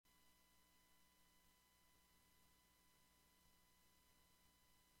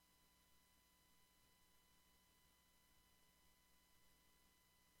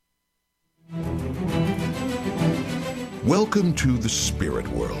Welcome to the spirit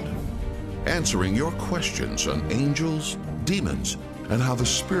world, answering your questions on angels, demons, and how the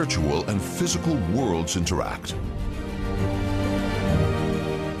spiritual and physical worlds interact.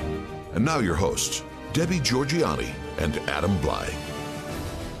 And now your hosts, Debbie Georgianni and Adam Bly.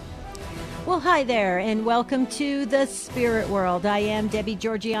 Well, hi there, and welcome to the Spirit World. I am Debbie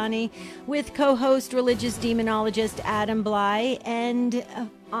Georgianni with co-host religious demonologist Adam Bly, and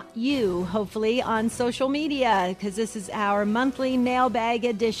you, hopefully, on social media, because this is our monthly mailbag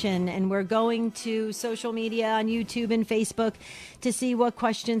edition, and we're going to social media on YouTube and Facebook to see what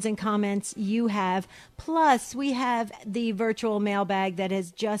questions and comments you have. Plus, we have the virtual mailbag that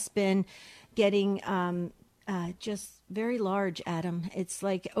has just been getting just very large, Adam. It's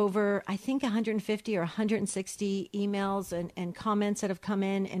like over, I think, 150 or 160 emails and comments that have come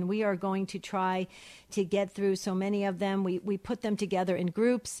in, and we are going to try to get through so many of them. We put them together in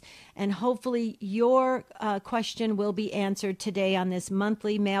groups, and hopefully your question will be answered today on this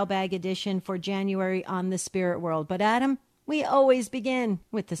monthly mailbag edition for January on the Spirit World. But Adam, we always begin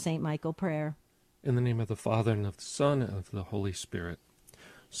with the St. Michael prayer. In the name of the Father, and of the Son, and of the Holy Spirit.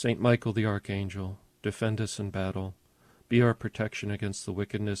 St. Michael the Archangel, defend us in battle. Be our protection against the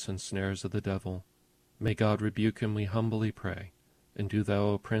wickedness and snares of the devil. May God rebuke him, we humbly pray. And do thou,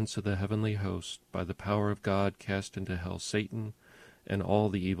 O Prince of the heavenly host, by the power of God cast into hell Satan and all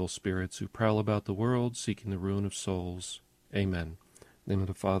the evil spirits who prowl about the world, seeking the ruin of souls. Amen. In the name of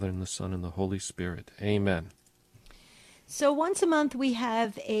the Father, and the Son, and the Holy Spirit. Amen. So once a month we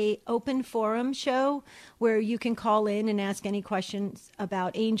have a open forum show where you can call in and ask any questions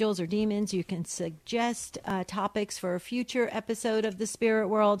about angels or demons. You can suggest topics for a future episode of the Spirit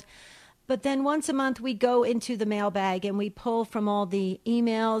World. But then once a month we go into the mailbag and we pull from all the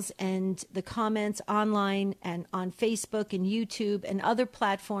emails and the comments online and on Facebook and YouTube and other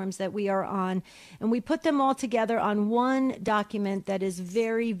platforms that we are on. And we put them all together on one document that is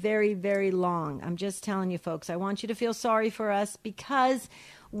very, very, very long. I'm just telling you, folks, I want you to feel sorry for us because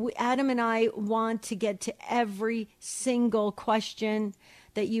Adam and I want to get to every single question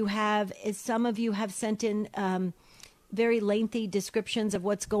that you have. Some of you have sent in very lengthy descriptions of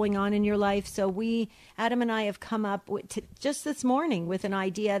what's going on in your life. So Adam and I have come up with just this morning with an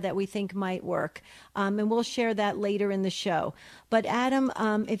idea that we think might work. And we'll share that later in the show. But Adam,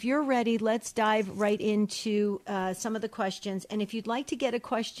 if you're ready, let's dive right into some of the questions. And if you'd like to get a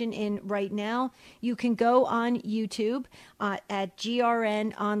question in right now, you can go on YouTube at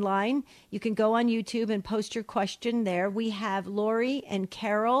GRN Online. You can go on YouTube and post your question there. We have Lori and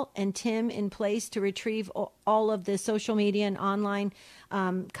Carol and Tim in place to retrieve all of the social media and online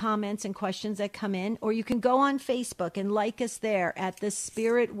comments and questions that come in. Or you can go on Facebook and like us there at the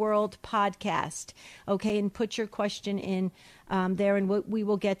Spirit World Podcast, okay, and put your question in there, and we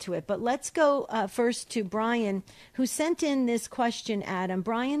will get to it. But let's go first to Brian, who sent in this question, Adam.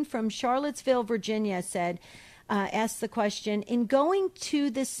 Brian from Charlottesville, Virginia asked the question, in going to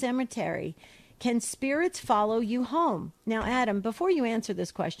the cemetery, can spirits follow you home? Now, Adam, before you answer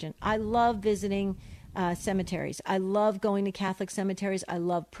this question, I love visiting cemeteries. I love going to Catholic cemeteries. I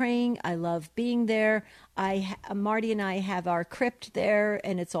love praying. I love being there. Marty and I have our crypt there,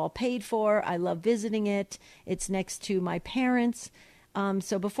 and it's all paid for. I love visiting it. It's next to my parents.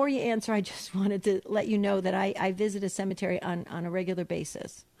 So before you answer, I just wanted to let you know that I visit a cemetery on a regular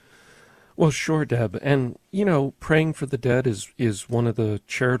basis. Well, sure, Deb. And, praying for the dead is one of the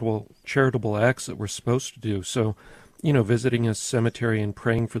charitable acts that we're supposed to do. So, visiting a cemetery and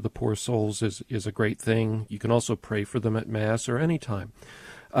praying for the poor souls is a great thing. You can also pray for them at Mass or any time.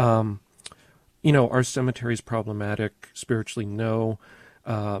 Our cemetery is problematic spiritually? No.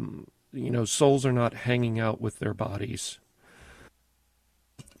 Souls are not hanging out with their bodies.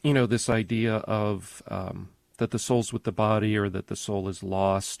 This idea of that the soul's with the body or that the soul is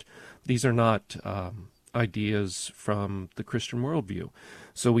lost, these are not ideas from the Christian worldview.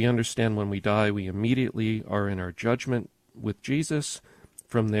 So we understand when we die, we immediately are in our judgment with Jesus.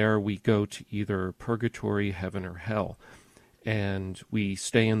 From there, we go to either purgatory, heaven, or hell, and we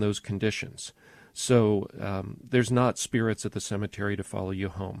stay in those conditions. So there's not spirits at the cemetery to follow you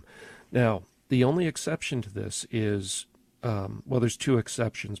home. Now, the only exception to this is, there's two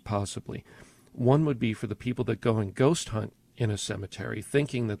exceptions possibly. One would be for the people that go and ghost hunt in a cemetery,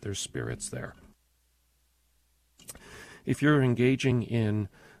 thinking that there's spirits there. If you're engaging in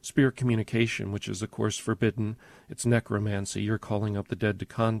spirit communication, which is, of course, forbidden, it's necromancy. You're calling up the dead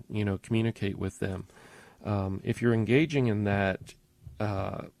to communicate with them. If you're engaging in that,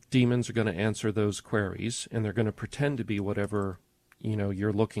 demons are going to answer those queries, and they're going to pretend to be whatever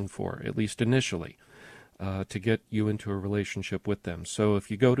you're looking for, at least initially, to get you into a relationship with them. So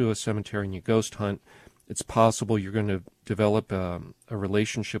if you go to a cemetery and you ghost hunt, It's possible you're going to develop a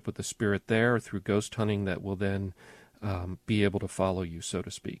relationship with the spirit there through ghost hunting that will then be able to follow you, so to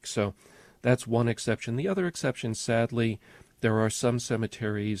speak. So that's one exception. The other exception, sadly, there are some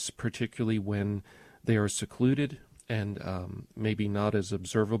cemeteries, particularly when they are secluded and maybe not as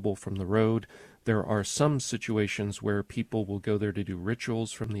observable from the road. There are some situations where people will go there to do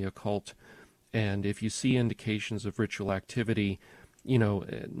rituals from the occult, and if you see indications of ritual activity,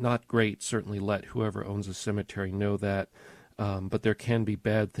 not great. Certainly let whoever owns a cemetery know that. But there can be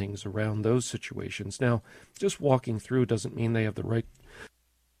bad things around those situations. Now, just walking through doesn't mean they have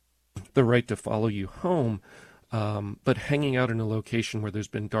the right to follow you home. But hanging out in a location where there's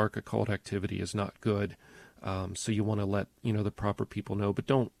been dark occult activity is not good. So you want to let the proper people know. But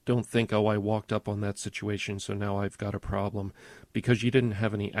don't think, oh, I walked up on that situation, so now I've got a problem, because you didn't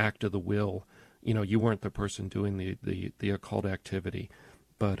have any act of the will. You weren't the person doing the occult activity.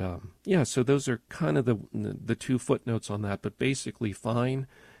 But, so those are kind of the two footnotes on that. But basically fine,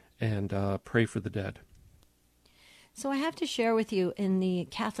 and pray for the dead. So I have to share with you, in the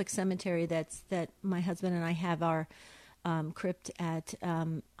Catholic cemetery that my husband and I have our crypt at,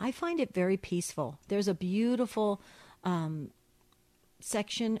 I find it very peaceful. There's a beautiful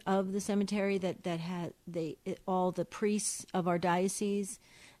section of the cemetery that had all the priests of our diocese.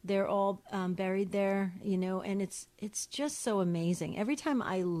 They're all buried there, and it's just so amazing. Every time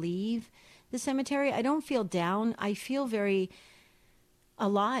I leave the cemetery, I don't feel down. I feel very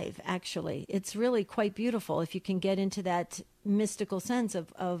alive, actually. It's really quite beautiful if you can get into that mystical sense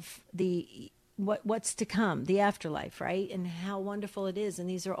of the what's to come, the afterlife, right? And how wonderful it is. And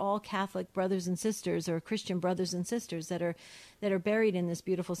these are all Catholic brothers and sisters, or Christian brothers and sisters that are buried in this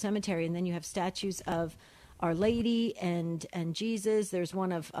beautiful cemetery. And then you have statues of Our Lady and Jesus. There's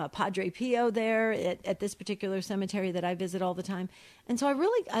one of Padre Pio there at this particular cemetery that I visit all the time. And so I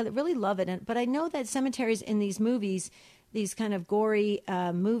really love it. But I know that cemeteries in these movies, these kind of gory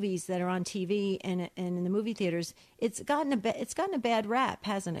movies that are on TV and in the movie theaters, it's gotten a bad rap,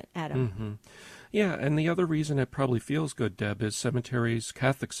 hasn't it, Adam? Mm-hmm. Yeah, and the other reason it probably feels good, Deb, is cemeteries,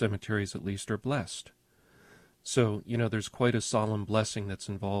 Catholic cemeteries at least, are blessed. So, there's quite a solemn blessing that's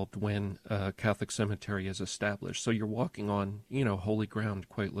involved when a Catholic cemetery is established. So you're walking on, holy ground,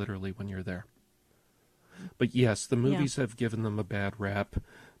 quite literally, when you're there. But yes, the movies have given them a bad rap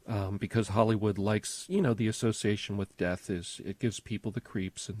because Hollywood likes, the association with death it gives people the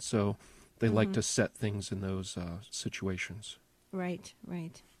creeps. And so they like to set things in those situations. Right.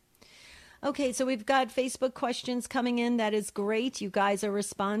 Okay, so we've got Facebook questions coming in. That is great. You guys are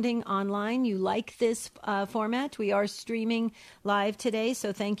responding online. You like this format. We are streaming live today,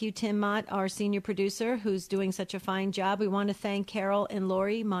 so thank you, Tim Mott, our senior producer, who's doing such a fine job. We want to thank Carol and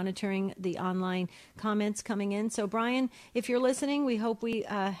Lori monitoring the online comments coming in. So, Brian, if you're listening, we hope we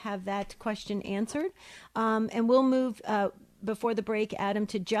have that question answered. And we'll move, before the break, Adam,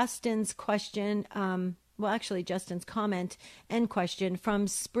 to Justin's question. Justin's comment and question from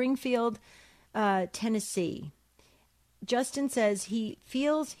Springfield, Tennessee. Justin says he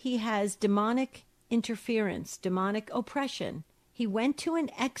feels he has demonic interference, demonic oppression. He went to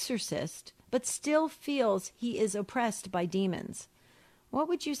an exorcist, but still feels he is oppressed by demons. What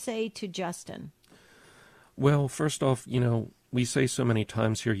would you say to Justin? Well, first off, we say so many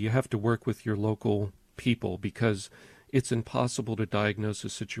times here, you have to work with your local people, because it's impossible to diagnose a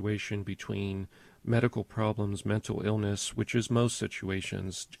situation between medical problems, mental illness, which is most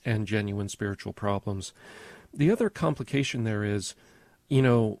situations, and genuine spiritual problems. The other complication there is,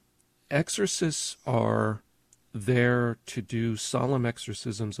 exorcists are there to do solemn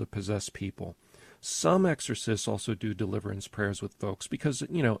exorcisms of possessed people. Some exorcists also do deliverance prayers with folks because,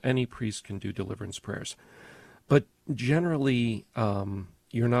 any priest can do deliverance prayers. But generally,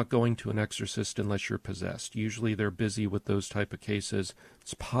 you're not going to an exorcist unless you're possessed. Usually they're busy with those type of cases.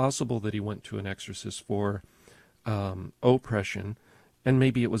 It's possible that he went to an exorcist for oppression, and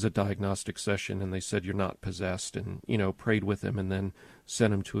maybe it was a diagnostic session and they said you're not possessed, and, prayed with him and then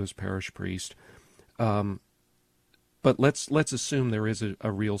sent him to his parish priest. But let's assume there is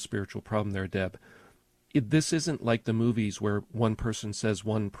a real spiritual problem there, Deb. This isn't like the movies where one person says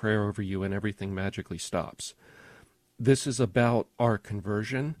one prayer over you and everything magically stops. This is about our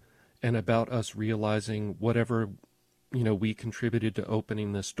conversion and about us realizing whatever, we contributed to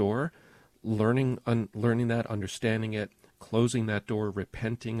opening this door, learning that, understanding it, closing that door,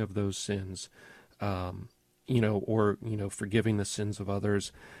 repenting of those sins, forgiving the sins of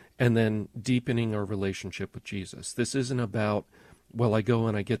others, and then deepening our relationship with Jesus. This isn't about, well, I go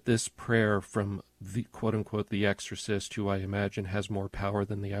and I get this prayer from the quote-unquote the exorcist, who I imagine has more power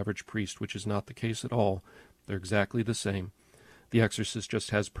than the average priest, which is not the case at all. They're exactly the same. The exorcist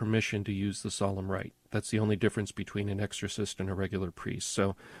just has permission to use the solemn rite. That's the only difference between an exorcist and a regular priest.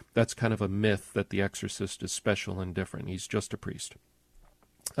 So that's kind of a myth that the exorcist is special and different. He's just a priest.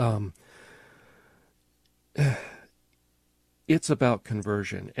 It's about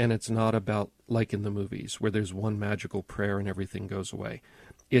conversion, and it's not about, like in the movies, where there's one magical prayer and everything goes away.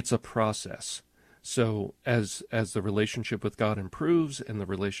 It's a process. So as the relationship with God improves and the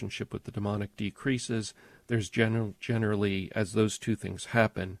relationship with the demonic decreases, there's generally, as those two things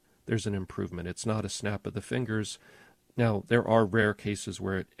happen, there's an improvement. It's not a snap of the fingers. Now, there are rare cases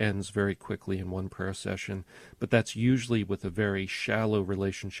where it ends very quickly in one prayer session, but that's usually with a very shallow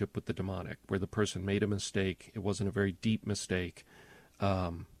relationship with the demonic, where the person made a mistake, it wasn't a very deep mistake,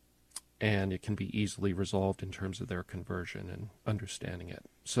 and it can be easily resolved in terms of their conversion and understanding it.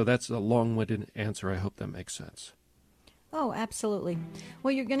 So that's a long-winded answer. I hope that makes sense. Oh, absolutely.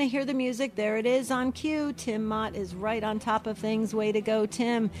 Well, you're going to hear the music. There it is on cue. Tim Mott is right on top of things. Way to go,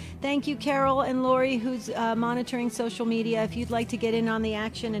 Tim. Thank you, Carol and Lori, who's monitoring social media. If you'd like to get in on the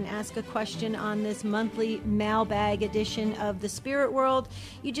action and ask a question on this monthly mailbag edition of The Spirit World,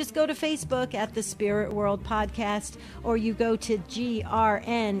 you just go to Facebook at The Spirit World Podcast, or you go to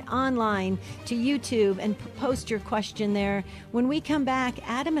GRN online to YouTube and post your question there. When we come back,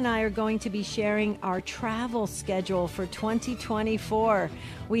 Adam and I are going to be sharing our travel schedule for 2024.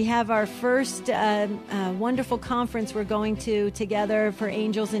 We have our first wonderful conference we're going to together for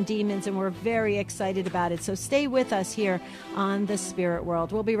Angels and Demons, and we're very excited about it. So stay with us here on The Spirit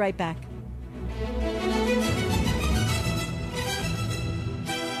World. We'll be right back.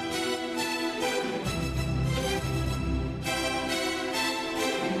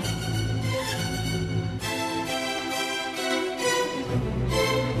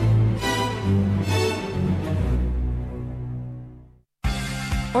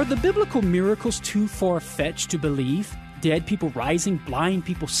 Are the biblical miracles too far-fetched to believe? Dead people rising, blind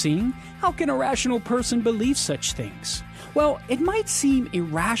people seeing? How can a rational person believe such things? Well, it might seem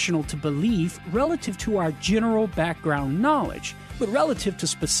irrational to believe relative to our general background knowledge, but relative to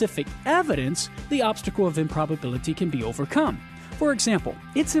specific evidence, the obstacle of improbability can be overcome. For example,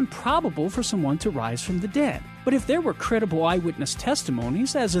 it's improbable for someone to rise from the dead. But if there were credible eyewitness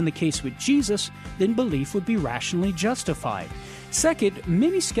testimonies, as in the case with Jesus, then belief would be rationally justified. Second,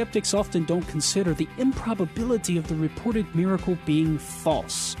 many skeptics often don't consider the improbability of the reported miracle being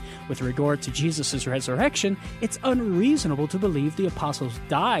false. With regard to Jesus' resurrection, it's unreasonable to believe the apostles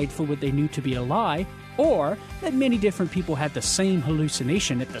died for what they knew to be a lie, or that many different people had the same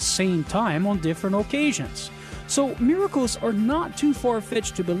hallucination at the same time on different occasions. So miracles are not too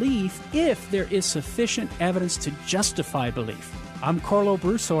far-fetched to believe if there is sufficient evidence to justify belief. I'm Carlo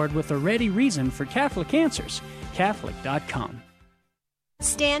Broussard with a ready reason for Catholic Answers, Catholic.com.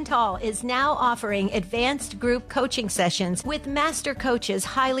 Stand Tall is now offering advanced group coaching sessions with master coaches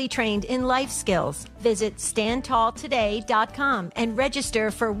highly trained in life skills. Visit standtalltoday.com and register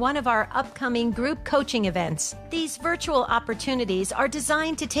for one of our upcoming group coaching events. These virtual opportunities are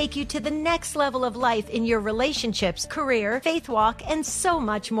designed to take you to the next level of life in your relationships, career, faith walk, and so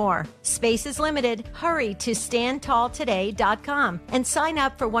much more. Space is limited. Hurry to standtalltoday.com and sign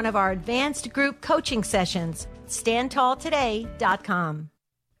up for one of our advanced group coaching sessions. standtalltoday.com.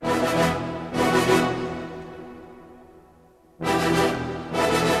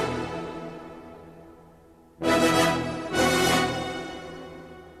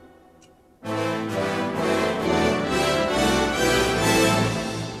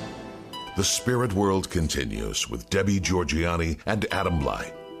 The Spirit World continues with Debbie Georgiani and Adam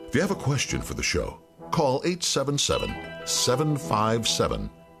Bly. If you have a question for the show, call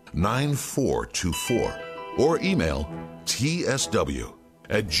 877-757-9424 or email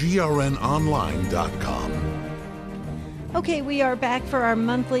tsw@grnonline.com. Okay, we are back for our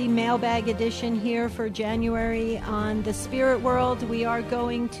monthly mailbag edition here for January on The Spirit World. We are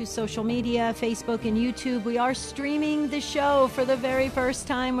going to social media, Facebook and YouTube. We are streaming the show for the very first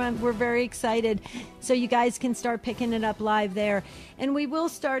time. We're very excited. So you guys can start picking it up live there. And we will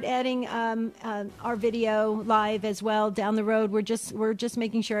start adding our video live as well down the road. We're just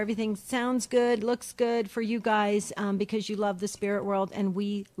making sure everything sounds good, looks good for you guys because you love The Spirit World and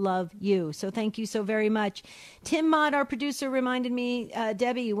we love you. So thank you so very much. Tim Mott, our producer, reminded me,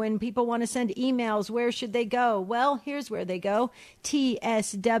 Debbie, when people want to send emails, where should they go? Well, here's where they go.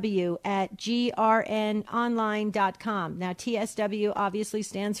 tsw@grnonline.com. Now, TSW obviously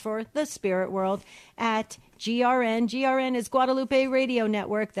stands for The Spirit World at GRN. GRN is Guadalupe Radio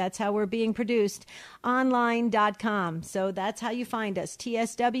Network. That's how we're being produced. Online.com. So that's how you find us.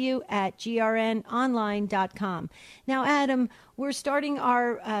 TSW at grnonline.com. Now, Adam, we're starting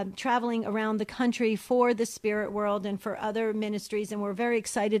our traveling around the country for the Spirit World and for other ministries, and we're very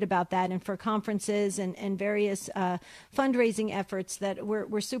excited about that, and for conferences and various fundraising efforts that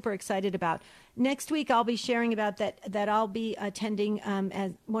we're super excited about. Next week, I'll be sharing about that I'll be attending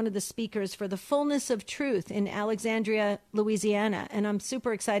as one of the speakers for the Fullness of Truth in Alexandria, Louisiana, and I'm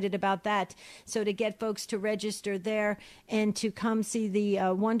super excited about that. So to get folks to register there and to come see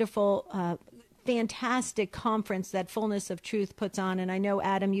the wonderful fantastic conference that Fullness of Truth puts on. And I know,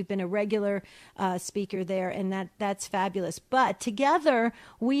 Adam, you've been a regular speaker there, and that's fabulous. But together,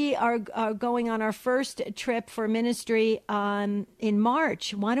 we are going on our first trip for ministry in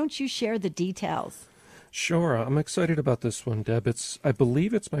March. Why don't you share the details? Sure. I'm excited about this one, Deb. I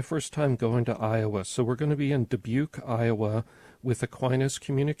believe it's my first time going to Iowa. So we're going to be in Dubuque, Iowa with Aquinas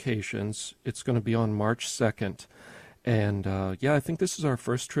Communications. It's going to be on March 2nd. And I think this is our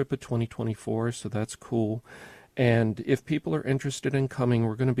first trip of 2024, so that's cool. And if people are interested in coming,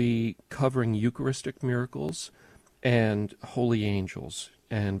 we're going to be covering Eucharistic miracles and holy angels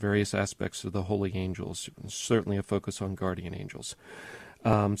and various aspects of the holy angels, certainly a focus on guardian angels.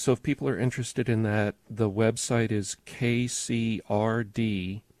 So if people are interested in that, the website is kcrd-fm.org,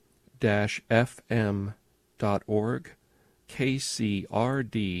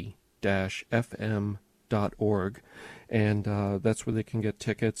 kcrd-fm.org, and that's where they can get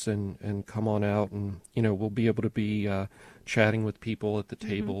tickets and come on out, and we'll be able to be chatting with people at the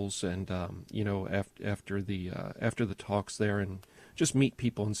tables, and after the talks there, and just meet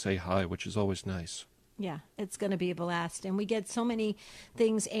people and say hi, which is always nice. Yeah, it's going to be a blast. And we get so many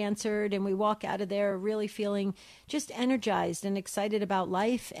things answered, and we walk out of there really feeling just energized and excited about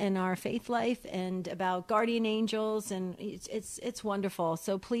life and our faith life and about guardian angels. And it's wonderful.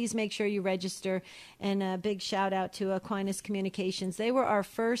 So please make sure you register. And a big shout out to Aquinas Communications. They were our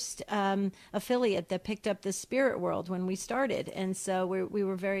first affiliate that picked up the Spirit World when we started. And so we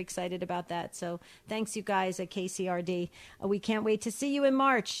were very excited about that. So thanks, you guys at KCRD. We can't wait to see you in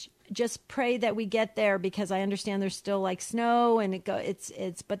March. Just pray that we get there, because I understand there's still like snow and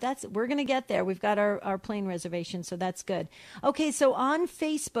but we're going to get there. We've got our plane reservation, so that's good. Okay, so on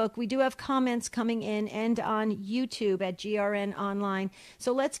Facebook, we do have comments coming in, and on YouTube at GRN Online.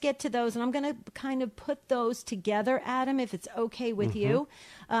 So let's get to those, and I'm going to kind of put those together, Adam, if it's okay with you.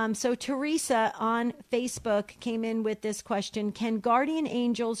 So Teresa on Facebook came in with this question: can guardian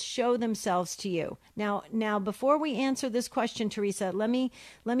angels show themselves to you? Now, before we answer this question, Teresa, let me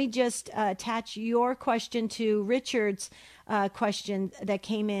just attach your question to Richard's question that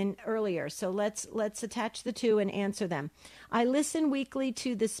came in earlier. So let's attach the two and answer them. I listen weekly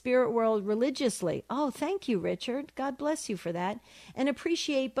to the Spirit World religiously. Oh, thank you, Richard. God bless you for that, and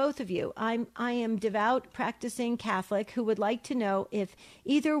appreciate both of you. I am devout, practicing Catholic who would like to know if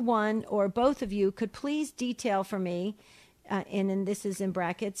either one or both of you could please detail for me. And this is in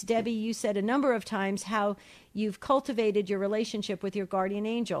brackets. Debbie, you said a number of times how you've cultivated your relationship with your guardian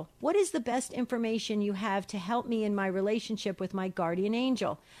angel. What is the best information you have to help me in my relationship with my guardian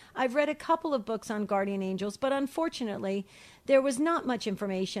angel? I've read a couple of books on guardian angels, but unfortunately, there was not much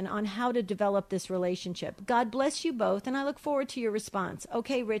information on how to develop this relationship. God bless you both, and I look forward to your response.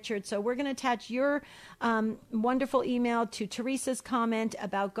 Okay, Richard, so we're going to attach your wonderful email to Teresa's comment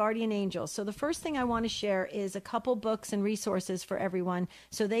about guardian angels. So the first thing I want to share is a couple books and resources for everyone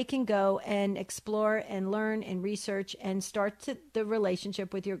so they can go and explore and learn and research and start the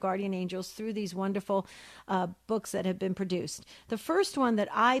relationship with your guardian angels through these wonderful books that have been produced. The first one that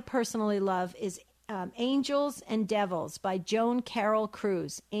I personally love is Angels and Devils by Joan Carroll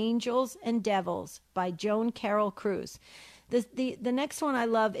Cruz. Angels and Devils by Joan Carroll Cruz. The next one I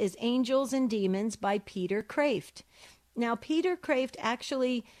love is Angels and Demons by Peter Kraft. Now, Peter Kraft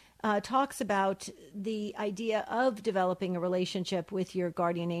actually talks about the idea of developing a relationship with your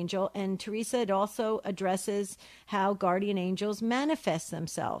guardian angel. And Teresa, it also addresses how guardian angels manifest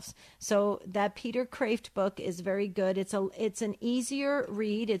themselves. So that Peter Kraft book is very good. It's an easier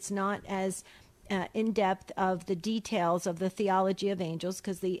read. It's not as in depth of the details of the theology of angels,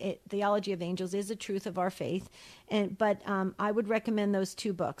 because the theology of angels is a truth of our faith. But I would recommend those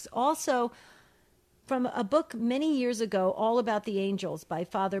two books. Also, from a book many years ago, All About the Angels by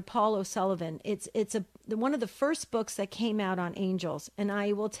Father Paul O'Sullivan. It's one of the first books that came out on angels. And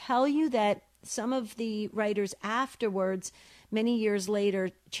I will tell you that some of the writers afterwards, many years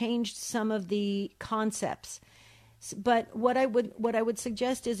later, changed some of the concepts. But what I would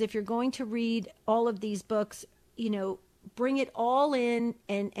suggest is, if you're going to read all of these books, bring it all in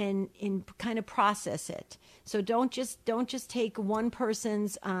and kind of process it. So don't just take one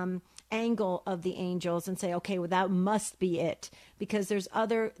person's angle of the angels and say, okay, well, that must be it, because there's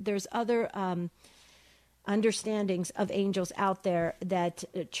other understandings of angels out there that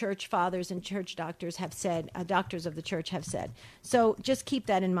church fathers and church doctors have said, doctors of the church have said. So just keep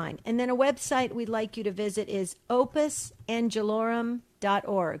that in mind. And then a website we'd like you to visit is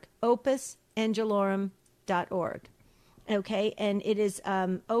opusangelorum.org. opusangelorum.org. Okay, and it is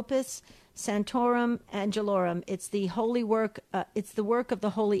Opus Sanctorum Angelorum. It's the holy work. It's the work of the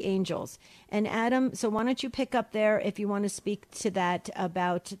holy angels. And Adam, so why don't you pick up there if you want to speak to that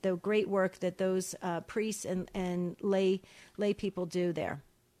about the great work that those priests and lay people do there.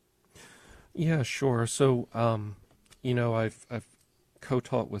 Yeah, sure. So, I've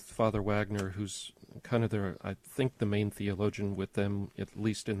co-taught with Father Wagner, who's kind of I think the main theologian with them, at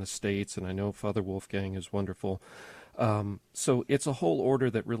least in the States, and I know Father Wolfgang is wonderful. So it's a whole order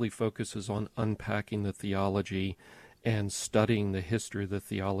that really focuses on unpacking the theology and studying the history of the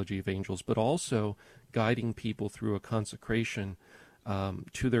theology of angels, but also guiding people through a consecration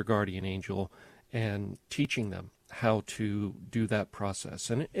to their guardian angel and teaching them how to do that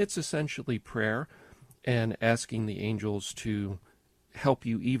process. And it's essentially prayer and asking the angels to help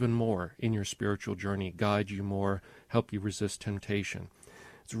you even more in your spiritual journey, guide you more, help you resist temptation.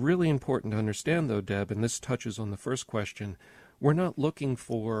 It's really important to understand, though, Deb, and this touches on the first question, we're not looking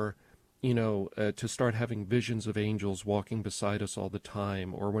for, to start having visions of angels walking beside us all the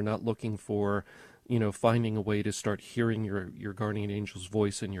time, or we're not looking for, finding a way to start hearing your guardian angel's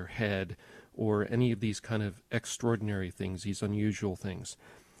voice in your head, or any of these kind of extraordinary things, these unusual things.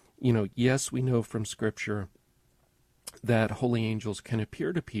 Yes, we know from Scripture that holy angels can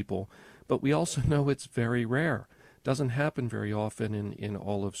appear to people, but we also know it's very rare. Doesn't happen very often in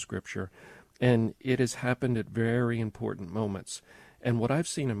all of Scripture, and it has happened at very important moments. And what I've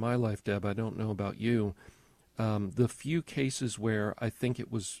seen in my life, Deb, I don't know about you, the few cases where I think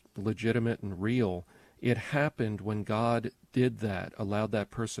it was legitimate and real, it happened when God did that, allowed that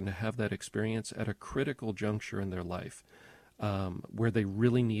person to have that experience at a critical juncture in their life, where they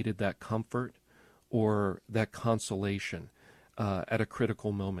really needed that comfort or that consolation at a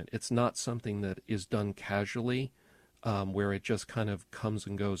critical moment. It's not something that is done casually, where it just kind of comes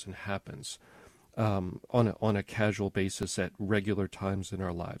and goes and happens on a casual basis at regular times in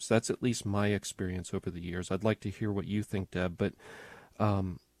our lives. That's at least my experience over the years. I'd like to hear what you think, Deb, but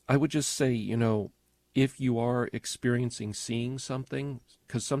I would just say, if you are experiencing seeing something,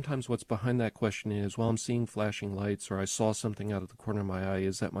 because sometimes what's behind that question is, well, I'm seeing flashing lights, or I saw something out of the corner of my eye.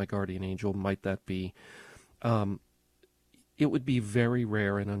 Is that my guardian angel? Might that be? It would be very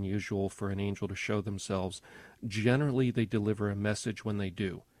rare and unusual for an angel to show themselves. Generally, they deliver a message when they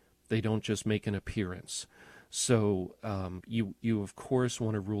do. They don't just make an appearance. So you of course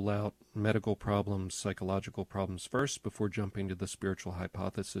want to rule out medical problems, psychological problems first before jumping to the spiritual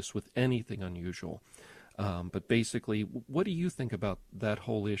hypothesis with anything unusual. But basically, what do you think about that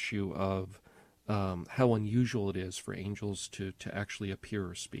whole issue of how unusual it is for angels to actually appear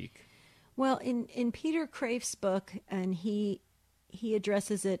or speak? Well, in Peter Kreeft's book, and he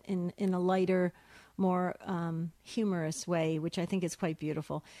addresses it in a lighter, more humorous way, which I think is quite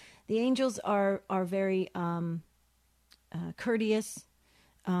beautiful. The angels are very courteous.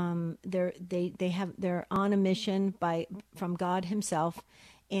 They're on a mission from God Himself,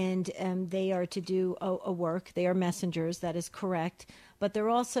 and they are to do a work. They are messengers. That is correct. But they're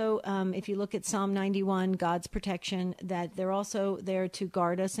also, if you look at Psalm 91, God's protection, that they're also there to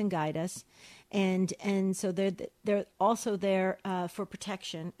guard us and guide us. And so they're also there for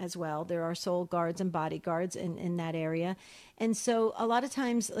protection as well. There are soul guards and bodyguards in that area. And so a lot of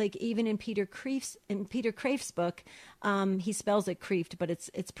times, like even in Peter Kreeft's book, he spells it Kreeft, but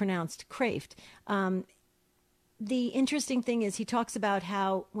it's pronounced Kreeft. The interesting thing is he talks about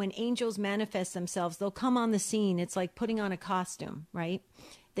how when angels manifest themselves, they'll come on the scene. It's like putting on a costume, right?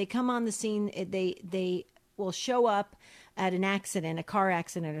 They come on the scene. They will show up at an accident, a car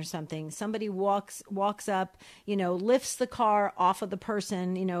accident or something. Somebody walks up, lifts the car off of the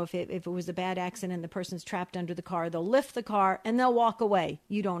person. If it was a bad accident, the person's trapped under the car, they'll lift the car and they'll walk away.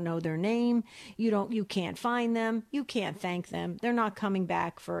 You don't know their name. You can't find them. You can't thank them. They're not coming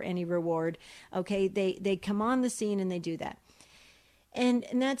back for any reward. Okay. They come on the scene and they do that. And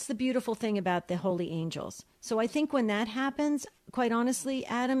that's the beautiful thing about the holy angels. So I think when that happens, quite honestly,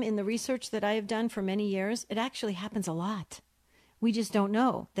 Adam, in the research that I have done for many years, it actually happens a lot. We just don't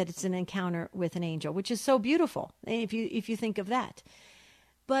know that it's an encounter with an angel, which is so beautiful if you think of that.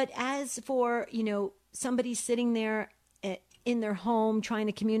 But as for, somebody sitting there in their home trying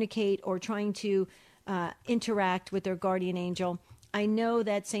to communicate or trying to interact with their guardian angel. I know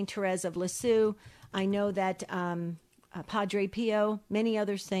that Saint Therese of Lisieux, I know that Padre Pio, many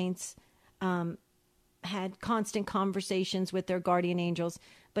other saints had constant conversations with their guardian angels.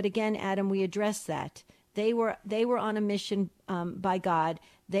 But again, Adam, we addressed that. They were on a mission by God.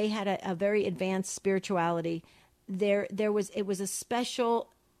 They had a very advanced spirituality. It was a special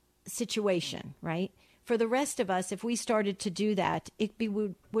situation, right? For the rest of us, if we started to do that,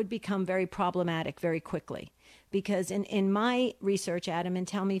 would become very problematic very quickly. Because in my research, Adam, and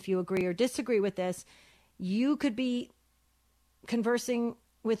tell me if you agree or disagree with this, you could be conversing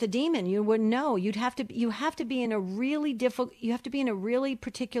with a demon. You wouldn't know. You have to be in a really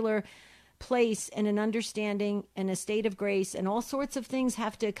particular place and an understanding and a state of grace, and all sorts of things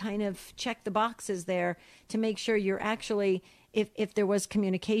have to kind of check the boxes there to make sure you're actually, if there was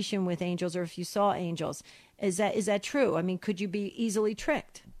communication with angels or if you saw angels. Is that true? I mean, could you be easily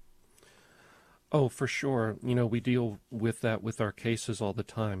tricked? Oh, for sure. We deal with that with our cases all the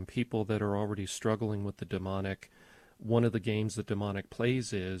time. People that are already struggling with the demonic, one of the games the demonic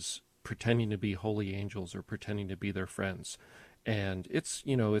plays is pretending to be holy angels or pretending to be their friends. And it's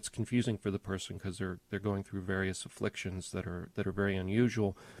confusing for the person because they're going through various afflictions that are very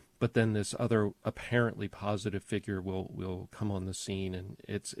unusual. But then this other apparently positive figure will come on the scene, and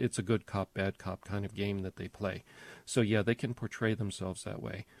it's a good cop, bad cop kind of game that they play. So yeah, they can portray themselves that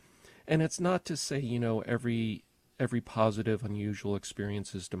way. And it's not to say, every positive, unusual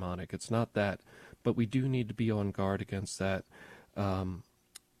experience is demonic. It's not that. But we do need to be on guard against that,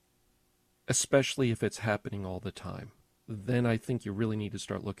 especially if it's happening all the time. Then I think you really need to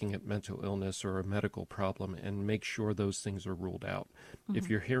start looking at mental illness or a medical problem and make sure those things are ruled out. Mm-hmm. If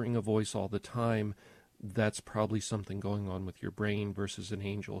you're hearing a voice all the time, that's probably something going on with your brain versus an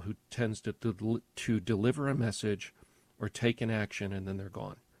angel who tends to deliver a message or take an action and then they're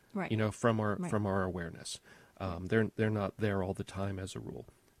gone. Right. From our awareness. They're not there all the time as a rule.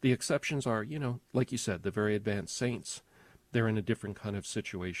 The exceptions are, like you said, the very advanced saints. They're in a different kind of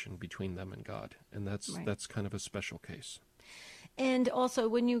situation between them and God, and that's kind of a special case. And also,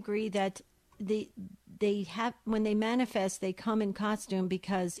 wouldn't you agree that they have, when they manifest, they come in costume?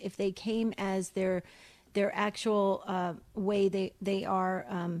 Because if they came as their actual way they are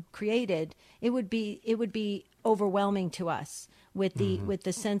created, it would be overwhelming to us with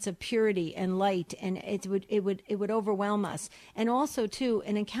the sense of purity and light, and it would overwhelm us. And also too,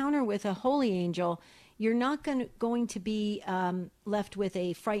 an encounter with a holy angel, you're not going to be left with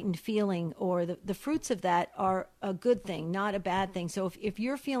a frightened feeling, or the fruits of that are a good thing, not a bad thing. So if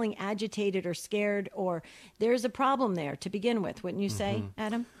you're feeling agitated or scared, or there's a problem there to begin with, wouldn't you say,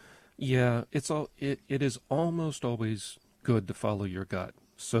 Adam? Yeah, it is almost always good to follow your gut.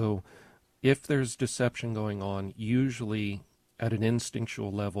 So if there's deception going on, usually at an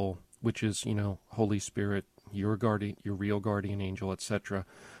instinctual level, which is, Holy Spirit, your guardian, your real guardian angel, etc.,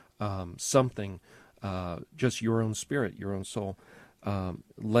 something, just your own spirit, your own soul,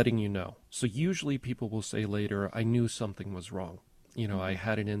 letting you know. So usually people will say later, I knew something was wrong. I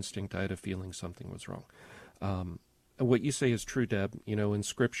had an instinct, I had a feeling something was wrong. What you say is true, Deb. In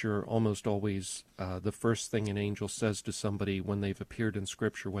Scripture, almost always the first thing an angel says to somebody when they've appeared in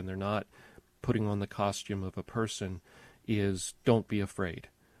Scripture, when they're not putting on the costume of a person, is don't be afraid.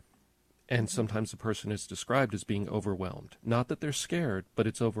 And sometimes the person is described as being overwhelmed. Not that they're scared, but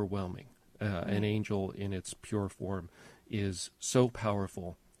it's overwhelming. An angel in its pure form is so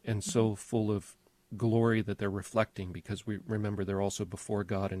powerful and so full of glory that they're reflecting, because we remember they're also before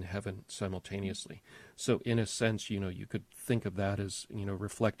God in heaven simultaneously. So in a sense, you could think of that as,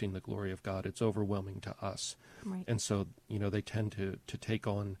 reflecting the glory of God. It's overwhelming to us. Right. And so, they tend to take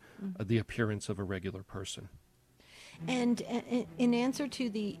on the appearance of a regular person. And in answer to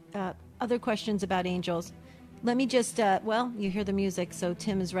the other questions about angels, let me just, you hear the music, so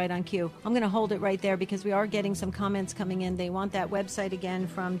Tim is right on cue. I'm going to hold it right there because we are getting some comments coming in. They want that website again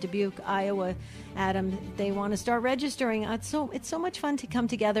from Dubuque, Iowa. Adam, they want to start registering. It's so much fun to come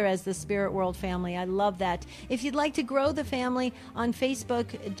together as the Spirit World family. I love that. If you'd like to grow the family, on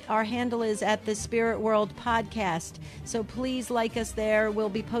Facebook, our handle is at the Spirit World Podcast. So please like us there. We'll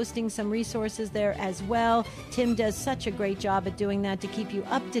be posting some resources there as well. Tim does such a great job at doing that to keep you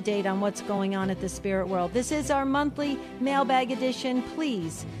up to date on what's going on at the Spirit World. This is our monthly mailbag edition.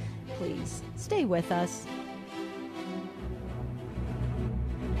 Please stay with us.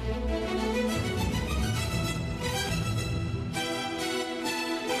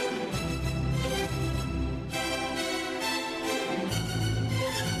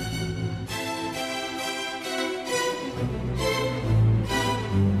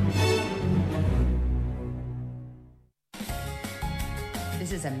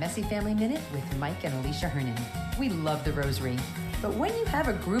 This is a Messy Family Minute with Mike and Alicia Hernan. We love the rosary, but when you have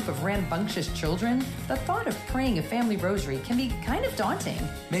a group of rambunctious children, the thought of praying a family rosary can be kind of daunting.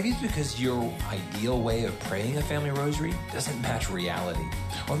 Maybe it's because your ideal way of praying a family rosary doesn't match reality.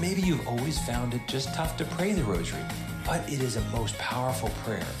 Or maybe you've always found it just tough to pray the rosary. But it is a most powerful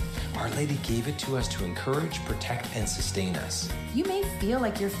prayer. Our Lady gave it to us to encourage, protect, and sustain us. You may feel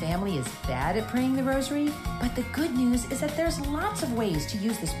like your family is bad at praying the rosary, but the good news is that there's lots of ways to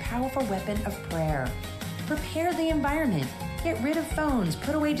use this powerful weapon of prayer. Prepare the environment. Get rid of phones,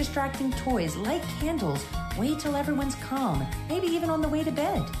 put away distracting toys, light candles, wait till everyone's calm, maybe even on the way to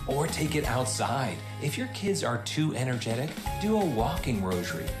bed. Or take it outside. If your kids are too energetic, do a walking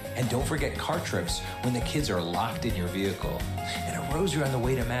rosary. And don't forget car trips when the kids are locked in your vehicle. And a rosary on the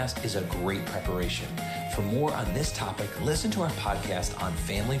way to Mass is a great preparation. For more on this topic, listen to our podcast on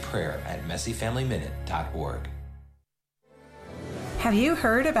family prayer at messyfamilyminute.org. Have you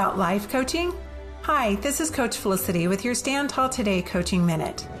heard about life coaching? Hi, this is Coach Felicity with your Stand Tall Today Coaching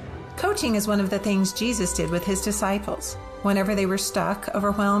Minute. Coaching is one of the things Jesus did with his disciples. Whenever they were stuck,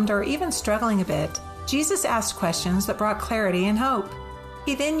 overwhelmed, or even struggling a bit, Jesus asked questions that brought clarity and hope.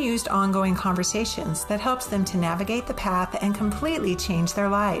 He then used ongoing conversations that helps them to navigate the path and completely change their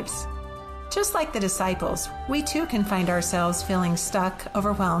lives. Just like the disciples, we too can find ourselves feeling stuck,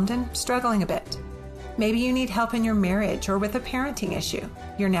 overwhelmed, and struggling a bit. Maybe you need help in your marriage or with a parenting issue.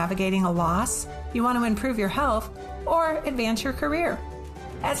 You're navigating a loss, you want to improve your health, or advance your career.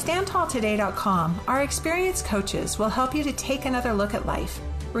 At StandTallToday.com, our experienced coaches will help you to take another look at life,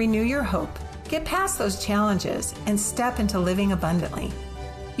 renew your hope, get past those challenges, and step into living abundantly.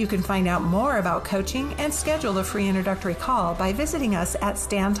 You can find out more about coaching and schedule a free introductory call by visiting us at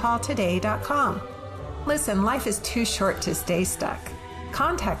StandTallToday.com. Listen, life is too short to stay stuck.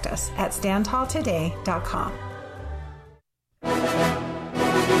 Contact us at StandTallToday.com.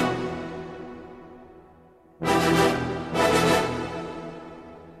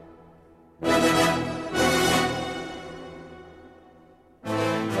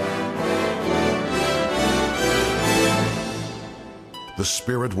 The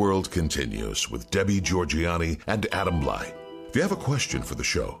Spirit World continues with Debbie Georgiani and Adam Bly. If you have a question for the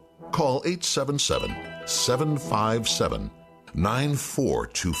show, call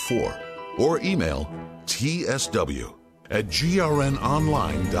 877-757-9424 or email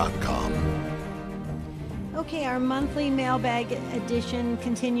tsw@grnonline.com. Okay, our monthly mailbag edition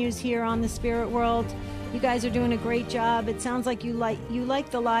continues here on the Spirit World. You guys are doing a great job. It sounds like you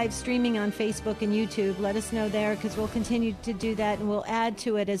like the live streaming on Facebook and YouTube. Let us know there, because we'll continue to do that, and we'll add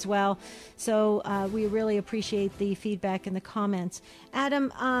to it as well. So we really appreciate the feedback and the comments.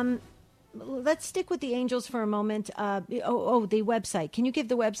 Adam, let's stick with the angels for a moment. The website. Can you give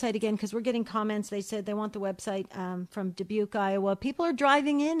the website again? Because we're getting comments. They said they want the website from Dubuque, Iowa. People are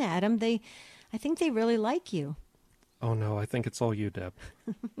driving in, Adam. I think they really like you. Oh, no, I think it's all you, Deb.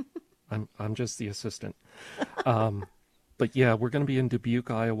 I'm just the assistant. But yeah, we're going to be in Dubuque,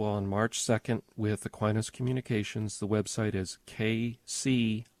 Iowa on March 2nd with Aquinas Communications. The website is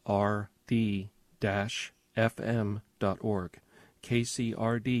kcrd-fm.org.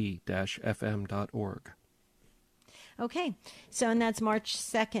 kcrd-fm.org. Okay, so and that's March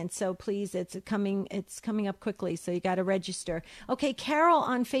 2nd. So please, it's coming up quickly. So you got to register. Okay, Carol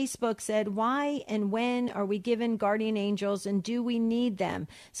on Facebook said, "Why and when are we given guardian angels, and do we need them?"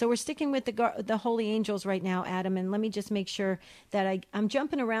 So we're sticking with the holy angels right now, Adam. And let me just make sure that I'm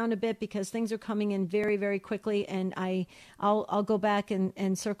jumping around a bit because things are coming in very, very quickly, and I'll go back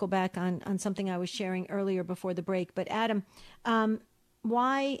and circle back on something I was sharing earlier before the break. But Adam,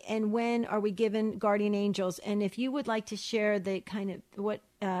 why and when are we given guardian angels? And if you would like to share the kind of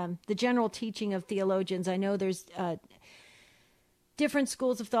the general teaching of theologians, I know there's different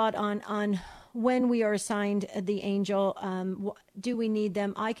schools of thought on when we are assigned the angel. Do we need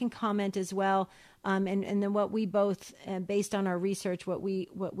them? I can comment as well, and then what we both, based on our research, what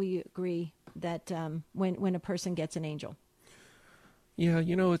we agree that when a person gets an angel. Yeah,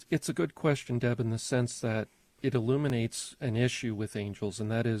 it's a good question, Deb, in the sense that it illuminates an issue with angels,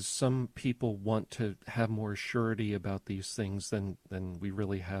 and that is some people want to have more surety about these things than we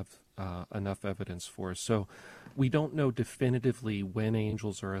really have enough evidence for. So we don't know definitively when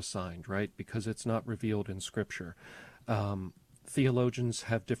angels are assigned, right? Because it's not revealed in Scripture. Theologians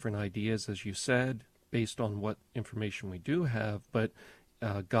have different ideas, as you said, based on what information we do have, but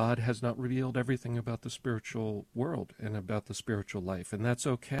God has not revealed everything about the spiritual world and about the spiritual life, and that's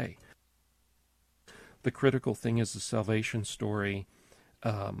okay. The critical thing is the salvation story.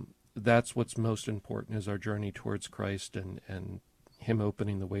 That's what's most important, is our journey towards Christ and Him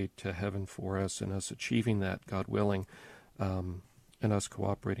opening the way to heaven for us and us achieving that, God willing. and us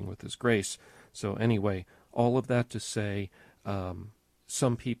cooperating with his grace. So anyway, all of that to say,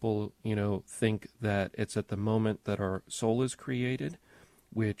 some people, think that it's at the moment that our soul is created,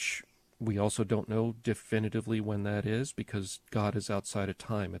 which we also don't know definitively when that is, because God is outside of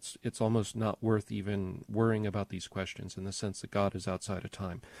time. It's almost not worth even worrying about these questions, in the sense that God is outside of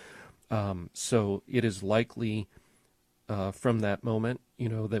time. So it is likely from that moment,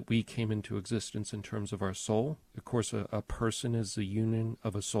 that we came into existence in terms of our soul. Of course, a person is the union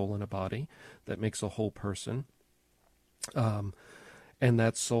of a soul and a body that makes a whole person. And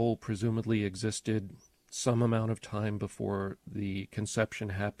that soul presumably existed some amount of time before the conception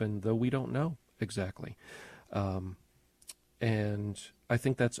happened, though we don't know exactly. And I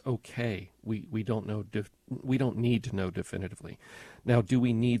think that's okay. We don't know. We don't need to know definitively. Now, do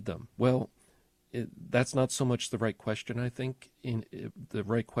we need them? Well, that's not so much the right question, I think. The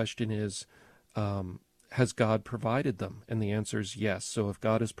right question is, has God provided them? And the answer is yes. So if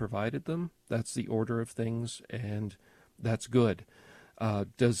God has provided them, that's the order of things, and that's good.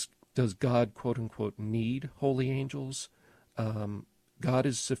 Does God, quote unquote, need holy angels? God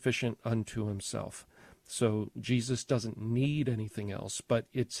is sufficient unto himself. So Jesus doesn't need anything else, but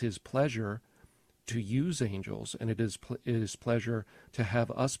it's his pleasure to use angels, and it is his pleasure to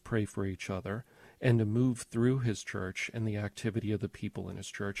have us pray for each other and to move through his church and the activity of the people in his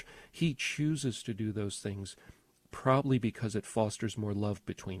church. He chooses to do those things probably because it fosters more love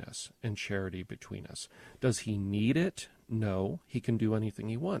between us and charity between us. Does he need it? No. He can do anything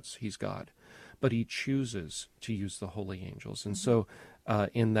he wants. He's God. But he chooses to use the holy angels. And so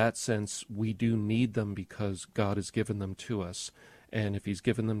in that sense, we do need them because God has given them to us. And if he's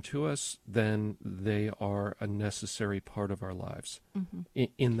given them to us, then they are a necessary part of our lives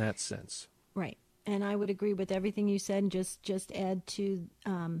in that sense. Right. And I would agree with everything you said, and just add to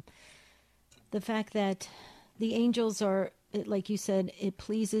the fact that the angels are, like you said, it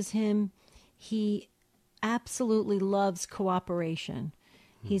pleases him. He absolutely loves cooperation.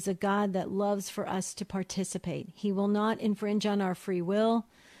 He's a God that loves for us to participate. He will not infringe on our free will,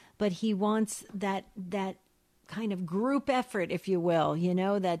 but he wants that kind of group effort, if you will,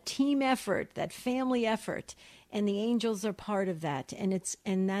 that team effort, that family effort. And the angels are part of that.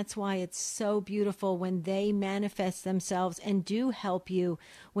 And that's why it's so beautiful when they manifest themselves and do help you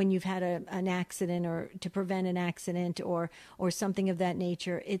when you've had an accident, or to prevent an accident, or something of that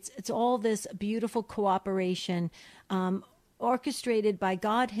nature. It's all this beautiful cooperation, orchestrated by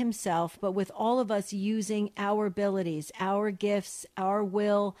God himself, but with all of us using our abilities, our gifts, our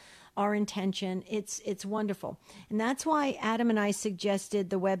will, our intention. It's wonderful. And that's why Adam and I suggested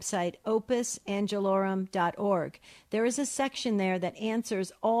the website opusangelorum.org. There is a section there that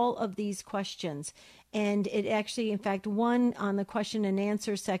answers all of these questions. And it actually, in fact, one on the question and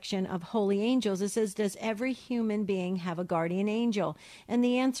answer section of holy angels, it says, does every human being have a guardian angel? And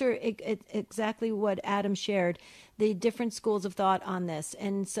the answer, exactly what Adam shared, the different schools of thought on this.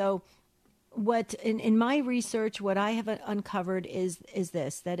 And so what in my research, what I have uncovered is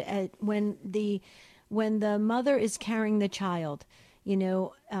this, that when the mother is carrying the child,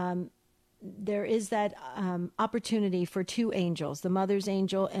 there is that opportunity for two angels, the mother's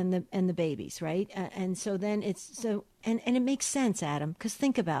angel and the baby's, right? And so then and it makes sense, Adam, because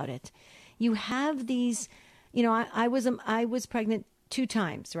think about it. You have these, I was pregnant 2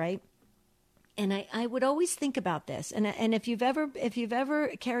 times, right? And I would always think about this. And if you've ever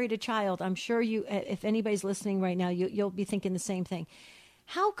carried a child, I'm sure if anybody's listening right now, you'll be thinking the same thing.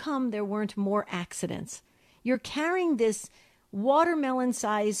 How come there weren't more accidents? You're carrying this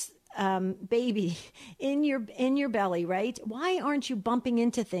watermelon-sized baby in your belly, right? Why aren't you bumping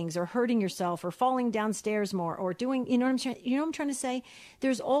into things or hurting yourself or falling downstairs more or doing, what I'm trying to say?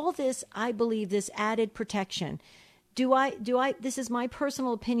 There's all this, I believe, this added protection. Do I, this is my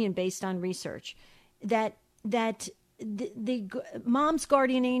personal opinion based on research, that the mom's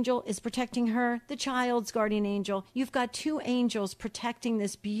guardian angel is protecting her, the child's guardian angel. You've got 2 angels protecting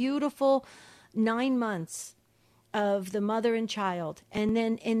this beautiful 9 months of the mother and child. And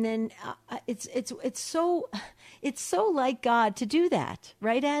then it's so like God to do that,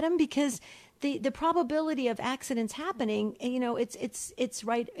 right, Adam? Because the probability of accidents happening, it's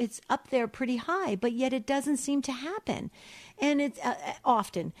right, it's up there pretty high, but yet it doesn't seem to happen, and it's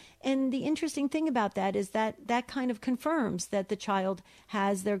often. And the interesting thing about that is that kind of confirms that the child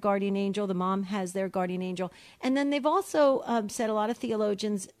has their guardian angel, the mom has their guardian angel, and then they've also said, a lot of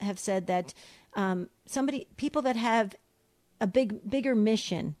theologians have said that people that have a bigger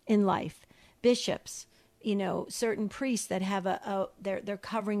mission in life, bishops, certain priests that have they're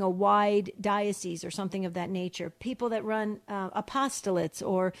covering a wide diocese or something of that nature. People that run apostolates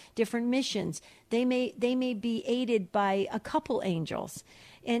or different missions, they may be aided by a couple angels.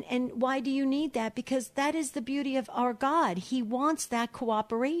 And why do you need that? Because that is the beauty of our God. He wants that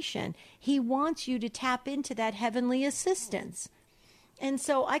cooperation. He wants you to tap into that heavenly assistance. And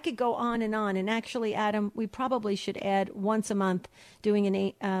so I could go on. And actually, Adam, we probably should add once a month doing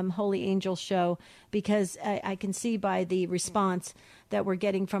an Holy Angel show, because I can see by the response that we're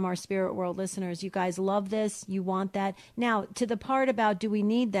getting from our Spirit World listeners, you guys love this. You want that. Now, to the part about do we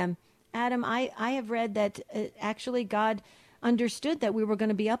need them, Adam, I have read that actually God understood that we were going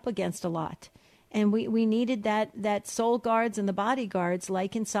to be up against a lot. And we needed that soul guards and the body guards,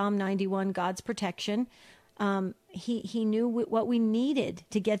 like in Psalm 91, God's protection. He knew what we needed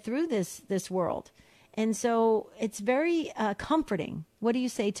to get through this world. And so it's very comforting. What do you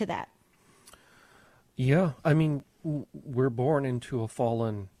say to that? Yeah, I mean, we're born into a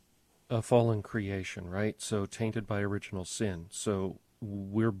fallen creation, right? So tainted by original sin. So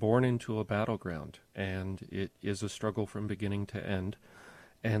we're born into a battleground, and it is a struggle from beginning to end.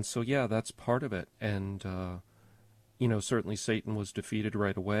 And so, yeah, that's part of it. And, certainly Satan was defeated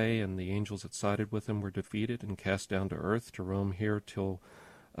right away, and the angels that sided with him were defeated and cast down to earth to roam here till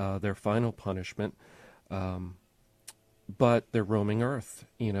their final punishment. But they're roaming earth,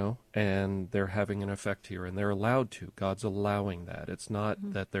 and they're having an effect here, and they're allowed to. God's allowing that. It's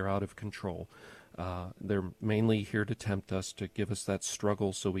not that they're out of control. They're mainly here to tempt us, to give us that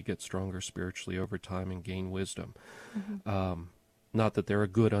struggle so we get stronger spiritually over time and gain wisdom. Not that they're a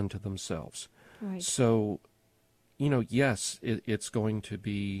good unto themselves. Right. So, yes, it's going to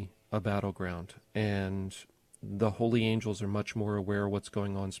be a battleground, and the holy angels are much more aware of what's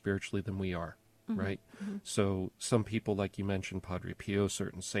going on spiritually than we are, right? So some people, like you mentioned, Padre Pio,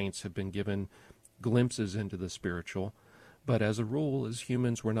 certain saints have been given glimpses into the spiritual, but as a rule, as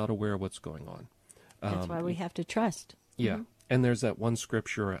humans, we're not aware of what's going on. That's why we have to trust. Yeah. And there's that one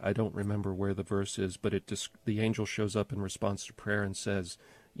scripture, I don't remember where the verse is, but the angel shows up in response to prayer and says,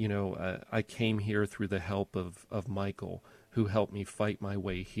 I came here through the help of Michael, who helped me fight my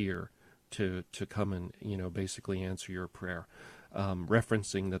way here to come and, basically answer your prayer,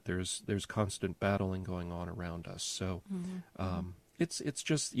 referencing that there's constant battling going on around us. So it's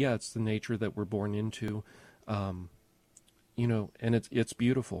just, it's the nature that we're born into, and it's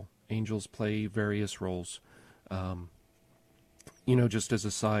beautiful. Angels play various roles. Just as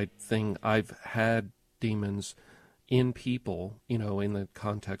a side thing, I've had demons in people, in the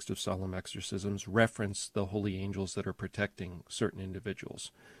context of solemn exorcisms, reference the holy angels that are protecting certain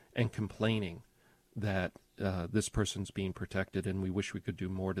individuals and complaining that this person's being protected and we wish we could do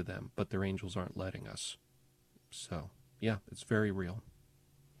more to them, but their angels aren't letting us. So, yeah, it's very real.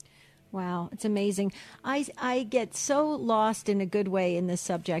 Wow, it's amazing. I get so lost in a good way in this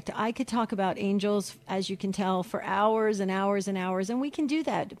subject. I could talk about angels, as you can tell, for hours and hours and hours, and we can do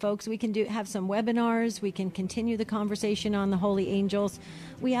that, folks. We can have some webinars. We can continue the conversation on the holy angels.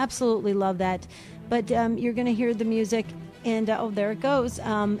 We absolutely love that. But you're going to hear the music, and there it goes.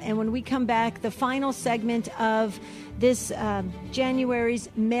 And when we come back, the final segment of this January's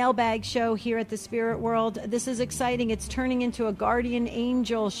Mailbag show here at the Spirit World. This is exciting. It's turning into a Guardian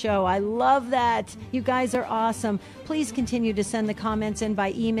Angel show. I love that. You guys are awesome. Please continue to send the comments in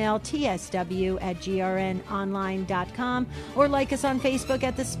by email, tsw@grnonline.com, or like us on Facebook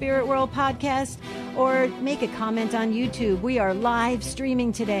at the Spirit World Podcast, or make a comment on YouTube. We are live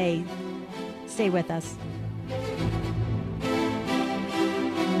streaming today. Stay with us.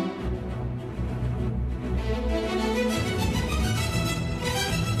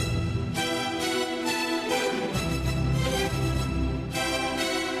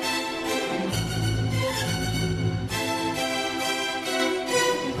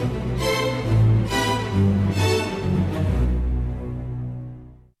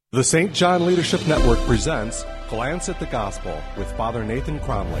 The St. John Leadership Network presents Glance at the Gospel with Father Nathan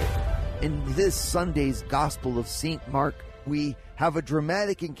Cromley. In this Sunday's Gospel of St. Mark, we have a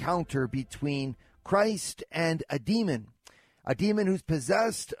dramatic encounter between Christ and a demon who's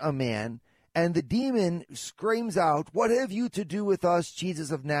possessed a man, and the demon screams out, "What have you to do with us,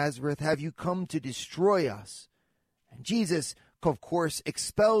 Jesus of Nazareth? Have you come to destroy us?" And Jesus, of course,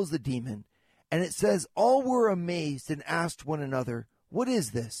 expels the demon, and it says, all were amazed and asked one another, "What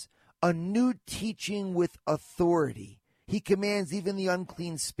is this? A new teaching with authority. He commands even the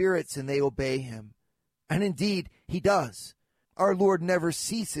unclean spirits, and they obey him." And indeed, he does. Our Lord never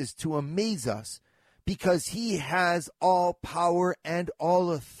ceases to amaze us because he has all power and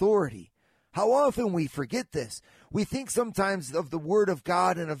all authority. How often we forget this. We think sometimes of the Word of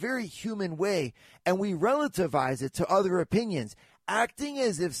God in a very human way, and we relativize it to other opinions, acting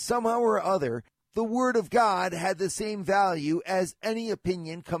as if somehow or other the Word of God had the same value as any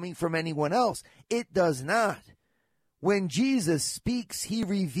opinion coming from anyone else. It does not. When Jesus speaks, he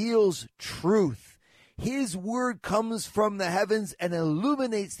reveals truth. His word comes from the heavens and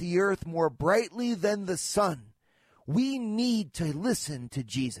illuminates the earth more brightly than the sun. We need to listen to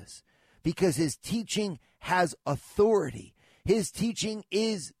Jesus because his teaching has authority. His teaching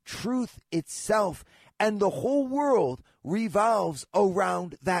is truth itself, and the whole world revolves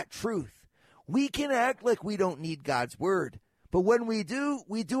around that truth. We can act like we don't need God's word, but when we do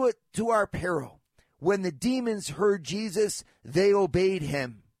it to our peril. When the demons heard Jesus, they obeyed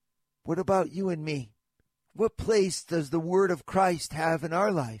him. What about you and me? What place does the word of Christ have in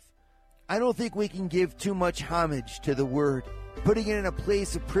our life? I don't think we can give too much homage to the word, putting it in a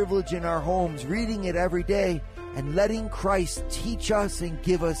place of privilege in our homes, reading it every day, and letting Christ teach us and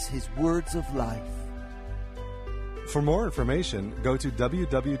give us his words of life. For more information, go to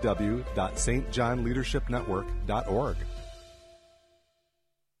www.stjohnleadershipnetwork.org.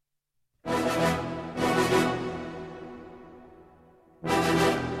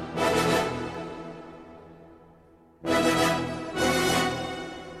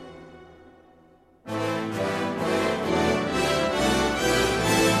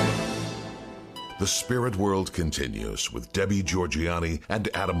 The Spirit World continues with Debbie Georgianni and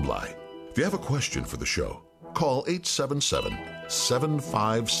Adam Bly. If you have a question for the show, call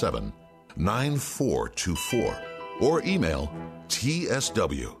 877-757-9424 or email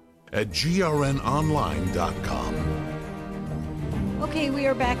tsw@grnonline.com. Okay, we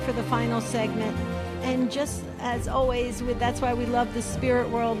are back for the final segment. And just as always, that's why we love the Spirit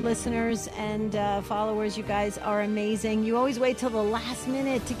World listeners and followers. You guys are amazing. You always wait till the last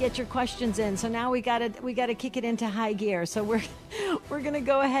minute to get your questions in. So now we gotta kick it into high gear. So we're gonna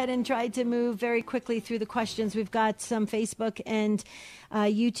go ahead and try to move very quickly through the questions. We've got some Facebook and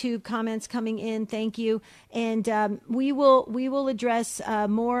YouTube comments coming in. Thank you. And we will address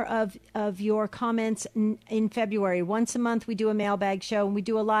more of your comments in February. Once a month, we do a mailbag show, and we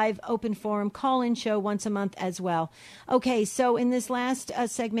do a live open forum call-in show once a month as well. Okay, so in this last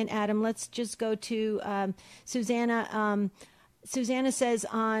segment, Adam, let's just go to Susanna. Susanna says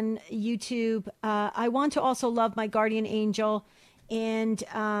on YouTube, I want to also love my guardian angel, and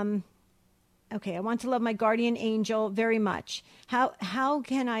okay, I want to love my guardian angel very much. How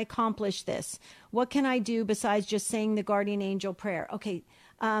can I accomplish this? What can I do besides just saying the guardian angel prayer? Okay,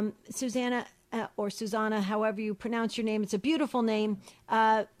 Susanna or Susanna, however you pronounce your name, it's a beautiful name.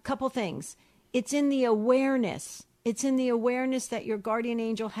 Couple things. It's in the awareness. It's in the awareness that your guardian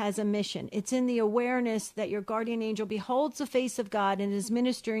angel has a mission. It's in the awareness that your guardian angel beholds the face of God and is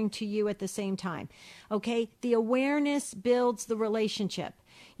ministering to you at the same time. Okay? The awareness builds the relationship.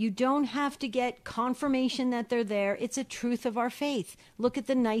 You don't have to get confirmation that they're there. It's a truth of our faith. Look at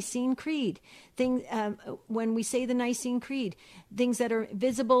the Nicene Creed. When we say the Nicene Creed, things that are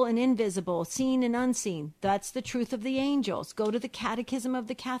visible and invisible, seen and unseen, that's the truth of the angels. Go to the Catechism of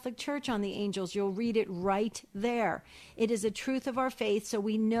the Catholic Church on the angels. You'll read it right there. It is a truth of our faith, so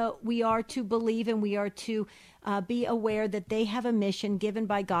we know we are to believe and we are to be aware that they have a mission given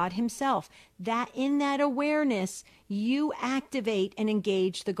by God himself. That in that awareness, you activate and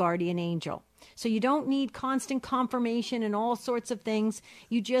engage the guardian angel. So you don't need constant confirmation and all sorts of things.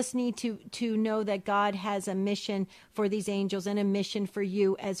 You just need to know that God has a mission for these angels and a mission for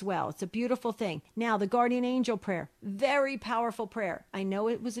you as well. It's a beautiful thing. Now, the guardian angel prayer, very powerful prayer. I know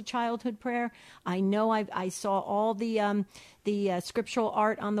it was a childhood prayer. I know I saw all the scriptural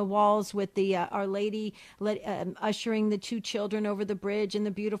art on the walls with the Our Lady ushering the two children over the bridge and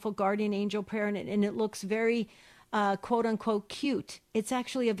the beautiful guardian angel prayer, and it looks very quote unquote cute. It's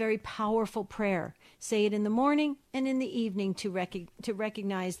actually a very powerful prayer. Say it in the morning and in the evening to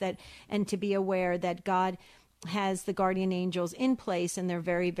recognize that and to be aware that God has the guardian angels in place and they're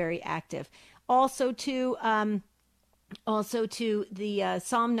very, very active. Also to the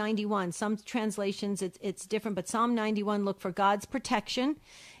Psalm 91. Some translations it's different, but Psalm 91, look for God's protection.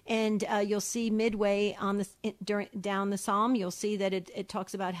 And you'll see midway on down the psalm, you'll see that it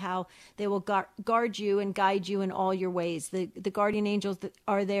talks about how they will guard you and guide you in all your ways. The guardian angels that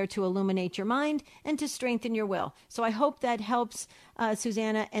are there to illuminate your mind and to strengthen your will. So I hope that helps,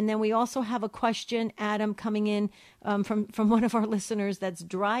 Susanna. And then we also have a question, Adam, coming in from one of our listeners that's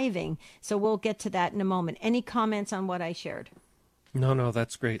driving. So we'll get to that in a moment. Any comments on what I shared? No,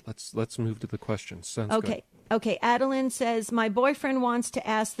 that's great. Let's move to the questions. Sounds okay. good. Okay, Adeline says, my boyfriend wants to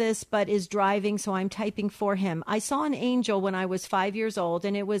ask this, but is driving, so I'm typing for him. I saw an angel when I was 5 years old,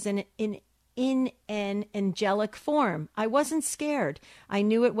 and it was in in an angelic form. I wasn't scared. I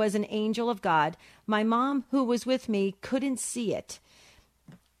knew it was an angel of God. My mom, who was with me, couldn't see it.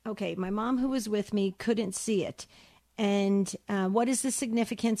 Okay, my mom, who was with me, couldn't see it. And what is the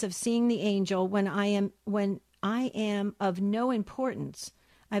significance of seeing the angel when I am of no importance?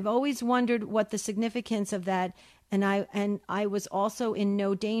 I've always wondered what the significance of that, and I was also in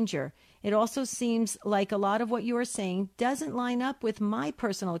no danger. It also seems like a lot of what you are saying doesn't line up with my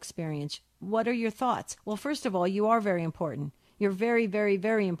personal experience. What are your thoughts? Well, first of all, you are very important. You're very, very,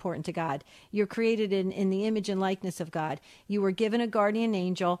 very important to God. You're created in the image and likeness of God. You were given a guardian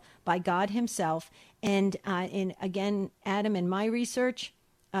angel by God himself. And again, Adam, in my research,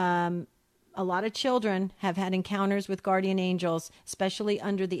 a lot of children have had encounters with guardian angels, especially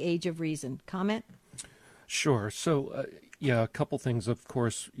under the age of reason. Comment? Sure. So, a couple things, of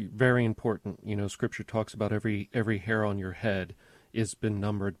course, very important. Scripture talks about every hair on your head has been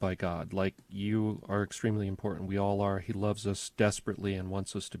numbered by God. Like, you are extremely important. We all are. He loves us desperately and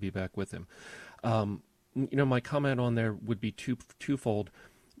wants us to be back with him. My comment on there would be twofold.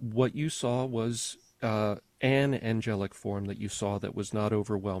 What you saw was an angelic form that you saw that was not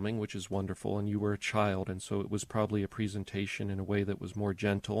overwhelming, which is wonderful, and you were a child, and so it was probably a presentation in a way that was more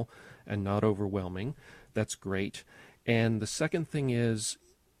gentle and not overwhelming. That's great. And the second thing is,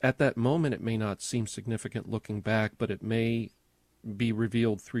 at that moment, it may not seem significant looking back, but it may be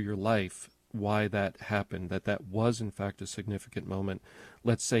revealed through your life why that happened, that was, in fact, a significant moment.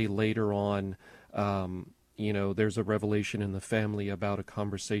 Let's say later on, there's a revelation in the family about a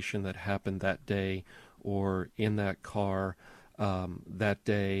conversation that happened that day or in that car that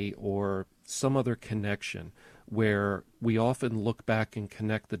day, or some other connection where we often look back and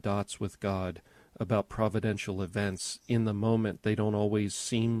connect the dots with God about providential events. In the moment, they don't always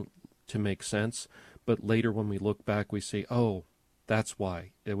seem to make sense, but later when we look back, we say, oh, that's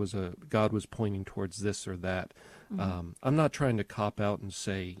why. God was pointing towards this or that. Mm-hmm. I'm not trying to cop out and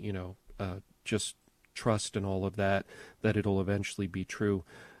say, just trust and all of that it'll eventually be true.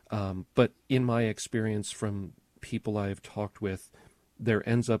 But in my experience from people I have talked with, there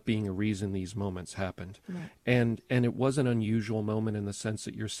ends up being a reason these moments happened. Right. And it was an unusual moment in the sense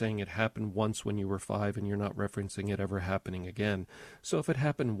that you're saying it happened once when you were 5 and you're not referencing it ever happening again. So if it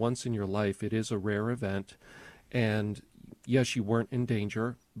happened once in your life, it is a rare event. And yes, you weren't in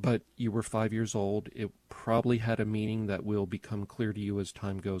danger, but you were 5 years old. It probably had a meaning that will become clear to you as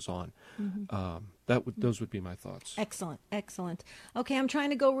time goes on. Mm-hmm. Those would be my thoughts. Excellent. Okay, I'm trying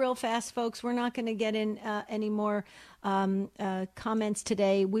to go real fast, folks. We're not going to get in any more comments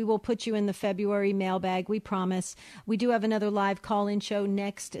today. We will put you in the February mailbag, we promise. We do have another live call-in show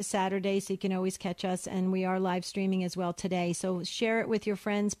next Saturday, so you can always catch us, and we are live streaming as well today. So share it with your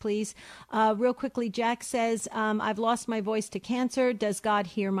friends, please. Real quickly, Jack says, I've lost my voice to cancer. Does God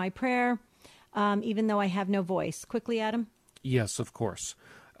hear my prayer, even though I have no voice? Quickly, Adam? Yes, of course.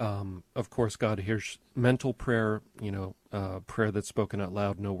 Of course, God hears mental prayer, prayer that's spoken out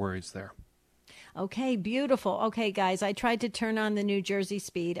loud. No worries there. Okay, beautiful. Okay, guys, I tried to turn on the New Jersey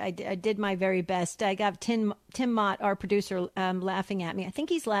speed. I did my very best. I got Tim Mott, our producer, laughing at me. I think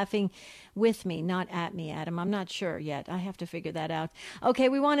he's laughing with me, not at me, Adam. I'm not sure yet. I have to figure that out. Okay,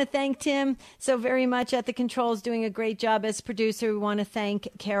 we want to thank Tim so very much at the controls, doing a great job as producer. We want to thank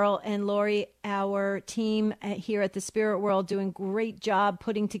Carol and Lori, our team here at the Spirit World, doing a great job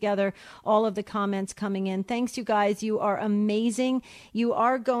putting together all of the comments coming in. Thanks, you guys. You are amazing. You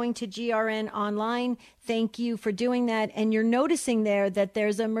are going to GRN online. Thank you for doing that. And you're noticing there that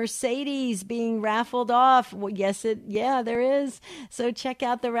there's a Mercedes being raffled off. Well, there is. So check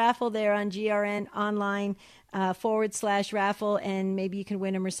out the raffle there on GRN online /raffle, and maybe you can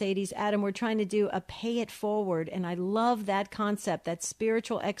win a Mercedes. Adam, we're trying to do a pay it forward, and I love that concept, that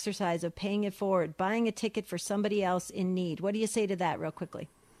spiritual exercise of paying it forward, buying a ticket for somebody else in need. What do you say to that real quickly?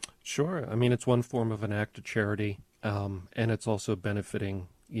 Sure. I mean, it's one form of an act of charity, and it's also benefiting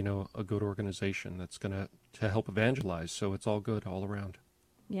a good organization that's going to help evangelize. So it's all good all around.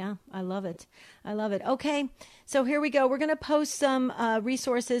 Yeah, I love it. Okay, so here we go. We're going to post some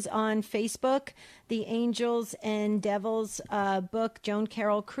resources on Facebook. The Angels and Devils book, Joan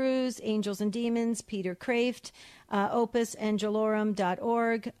Carroll Cruz, Angels and Demons, Peter Kraft,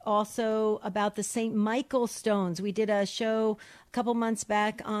 opusangelorum.org. Also about the St. Michael stones. We did a show a couple months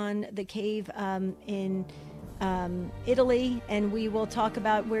back on the cave in Italy, and we will talk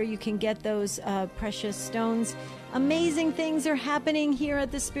about where you can get those precious stones. Amazing things are happening here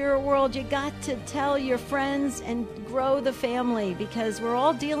at the Spirit World. You got to tell your friends and grow the family, because we're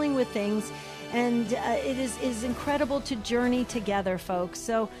all dealing with things, and it is incredible to journey together, folks.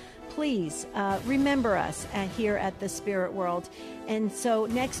 So please remember us here at the Spirit World. And so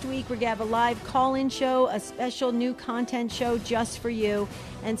next week we're going to have a live call-in show, a special new content show just for you.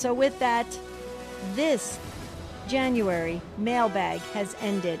 And so with that, this January mailbag has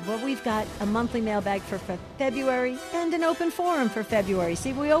ended. Well, we've got a monthly mailbag for February and an open forum for February.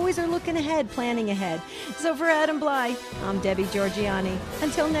 See, we always are looking ahead, planning ahead. So for Adam Bly, I'm Debbie Georgiani.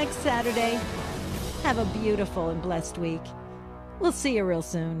 Until next Saturday, have a beautiful and blessed week. We'll see you real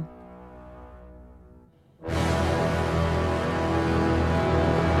soon.